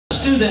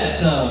Let's do that.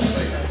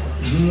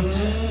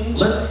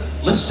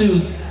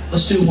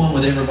 Let's do one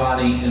with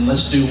everybody, and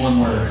let's do one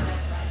where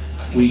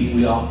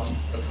we all.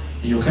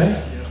 You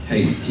okay?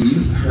 Hey, can you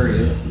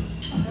hurry up?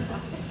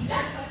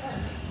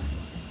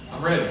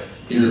 I'm ready.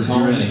 You're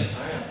ready.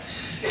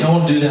 Y'all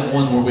want to do that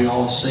one where we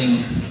all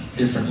sing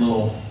different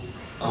little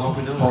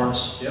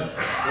parts? Yep.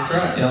 We'll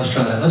try it. Yeah, let's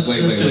try that. Let's do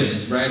Wait. it.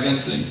 Is Brad gonna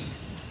sing?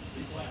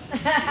 All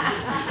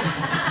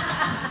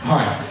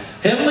right.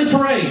 Heavenly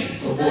Parade.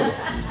 Oh boy.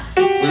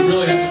 We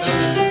really haven't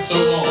done it in so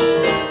long.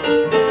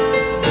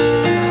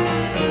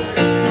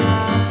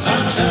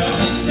 Our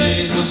traveling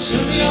days will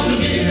soon be over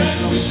here,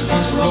 and we should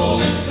once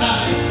rolling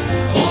tide.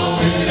 Oh,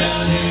 we're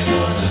down here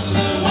for just a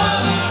little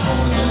while, our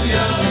home is on the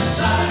other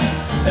side.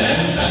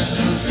 And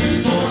Pastor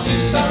True for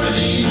Jesus our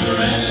Redeemer,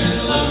 and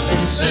His love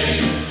can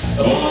save.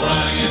 The whole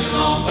riding is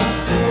long, but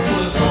still for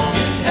the throne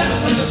in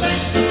heaven when the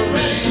saints will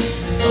reign.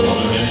 The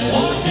Lord of heaven,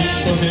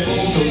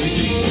 so we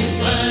can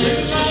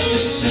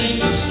sing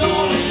the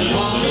story, and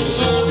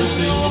so we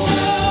sing the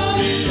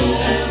story. So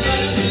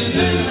that is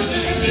it,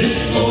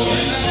 oh,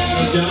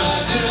 and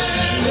God,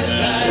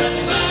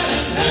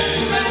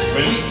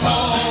 when we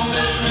call them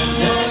and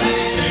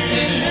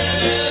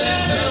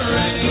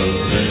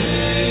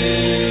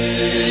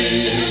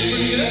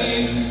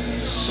rain.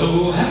 So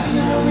happy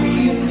are we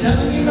in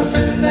telling you, my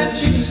friend, that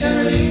Jesus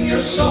can redeem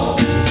your soul.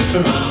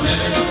 From our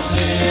never gonna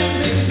sin,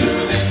 making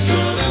good things, your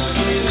little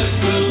trees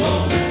and good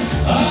hope.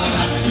 A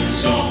happy new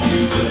song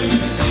you will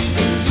even sing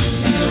to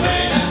Jesus the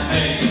way that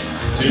may.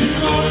 To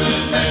Lord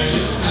and Mary,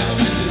 you'll have a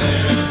mention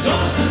there, and join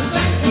us in the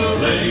saints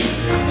parade.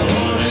 The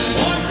Lord has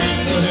always been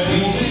this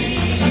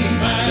easy,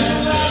 and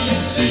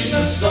sing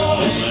the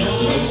story, sing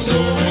the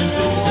story,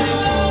 sing the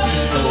story,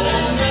 so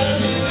all that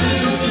we do.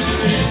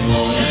 In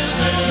Lord and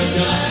Mary,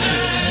 God,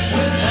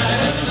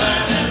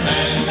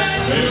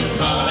 we'll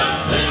call it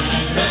rain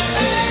and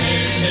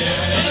rain,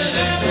 and the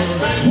saints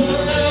parade. The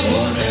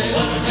Lord has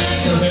always been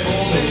this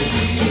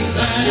easy,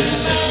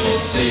 and we'll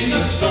sing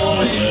the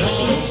story, sing the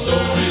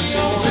story,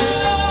 sing the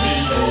story,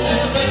 so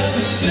all that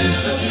we do.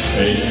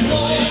 In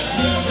Lord and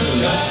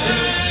Mary, God,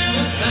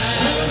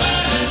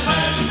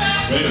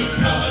 we'll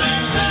call it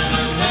rain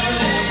and rain,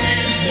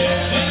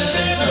 and the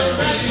saints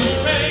parade.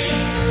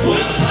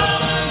 We'll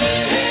call it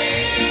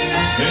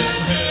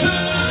rain.